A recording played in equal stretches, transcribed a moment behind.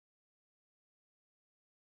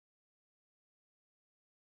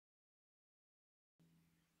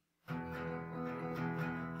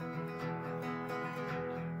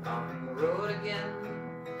again.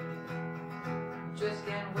 Just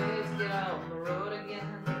can't wait to get on the road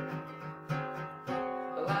again.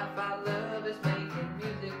 The life I love is making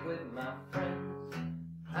music with my friends.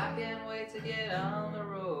 I can't wait to get on the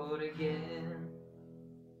road again.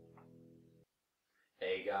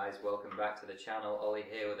 Hey guys, welcome back to the channel. Ollie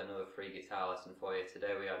here with another free guitar lesson for you.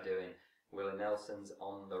 Today we are doing Willie Nelson's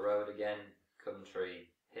On the Road Again country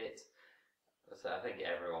hit. So I think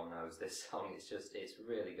everyone knows this song. It's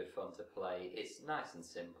really good fun to play. It's nice and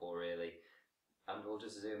simple really. And we'll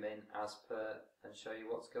just zoom in as per and show you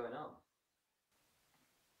what's going on.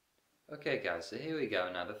 Okay guys, so here we go.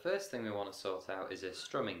 Now the first thing we want to sort out is a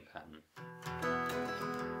strumming pattern.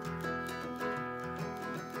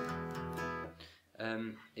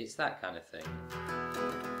 It's that kind of thing.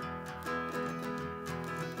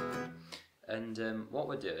 And what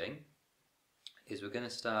we're doing is we're going to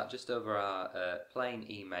start just over our plain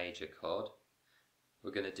E major chord.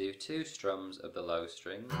 We're going to do 2 strums of the low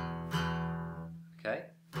string, okay?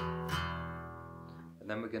 And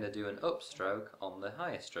then we're going to do an upstroke on the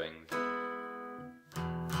higher strings.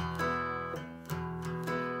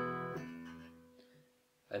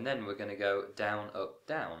 And then we're going to go down, up,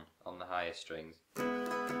 down on the higher strings.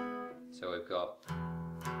 So we've got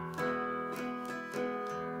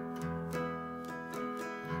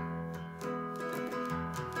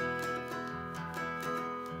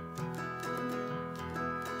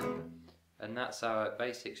and that's our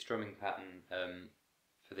basic strumming pattern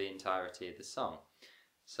for the entirety of the song.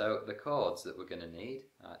 So the chords that we're going to need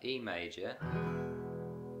are E major.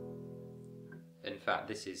 In fact,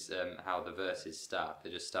 this is how the verses start.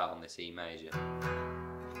 They just start on this E major.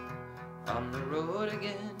 On the road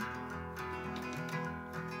again,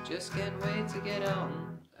 just can't wait to get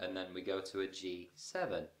on. And then we go to a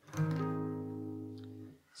G7.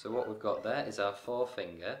 So what we've got there is our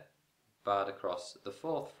forefinger barred across the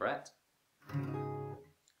 4th fret,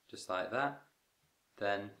 just like that.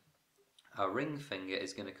 Then our ring finger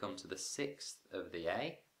is going to come to the 6th of the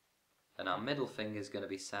A, and our middle finger is going to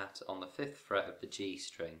be sat on the 5th fret of the G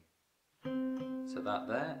string. So that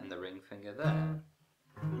there, and the ring finger there.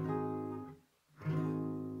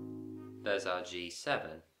 There's our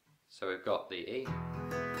G7. So we've got the E,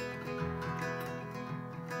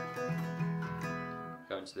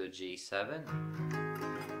 going to the G7,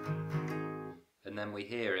 and then we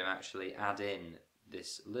hear him actually add in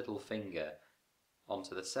this little finger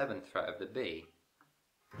onto the 7th fret of the B.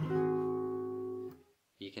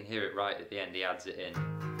 You can hear it right at the end, he adds it in,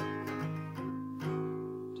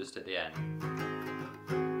 just at the end.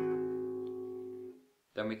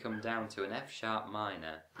 Then we come down to an F sharp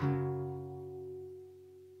minor.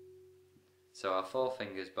 So our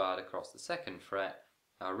forefinger's barred across the 2nd fret,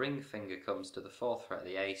 our ring finger comes to the 4th fret of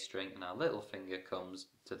the A string, and our little finger comes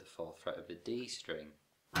to the 4th fret of the D string.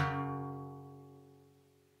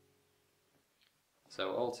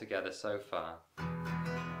 So all together so far.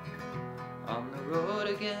 On the road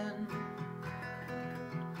again,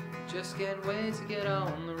 just can't wait to get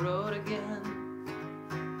on the road again.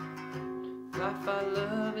 Life I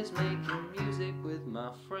love is making music with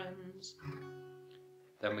my friends.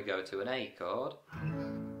 Then we go to an A chord,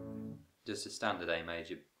 just a standard A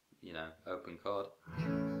major, you know, open chord.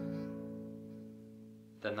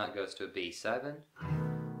 Then that goes to a B7,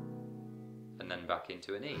 and then back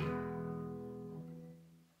into an E.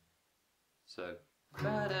 So,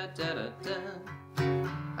 ba-da-da-da-da,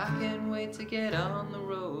 I can't wait to get on the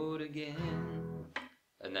road again.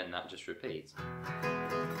 And then that just repeats.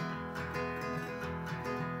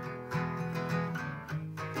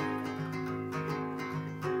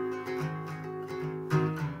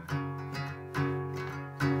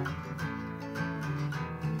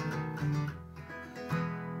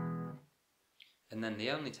 And then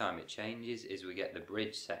the only time it changes is we get the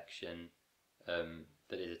bridge section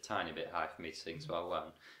that is a tiny bit high for me to sing, so I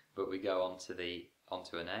won't. But we go onto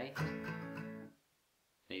an A.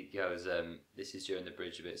 It goes, this is during the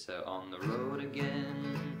bridge bit, so on the road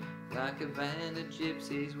again, like a band of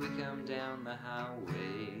gypsies we come down the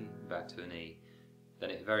highway, back to an E.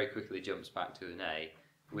 Then it very quickly jumps back to an A.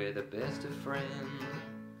 We're the best of friends,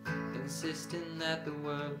 insisting that the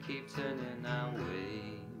world keep turning our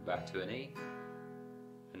way, back to an E.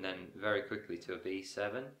 And then very quickly to a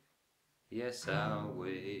B7, yes our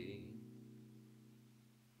way.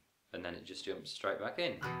 And then it just jumps straight back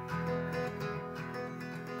in.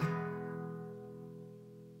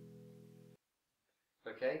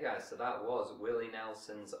 Okay guys, so that was Willie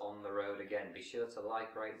Nelson's On the Road Again. Be sure to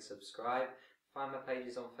like, rate and subscribe. Find my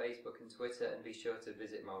pages on Facebook and Twitter, and be sure to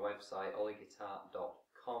visit my website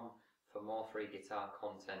OllieGuitar.com for more free guitar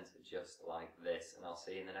content just like this. And I'll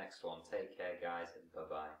see you in the next one. Take care guys, and bye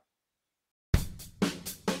bye.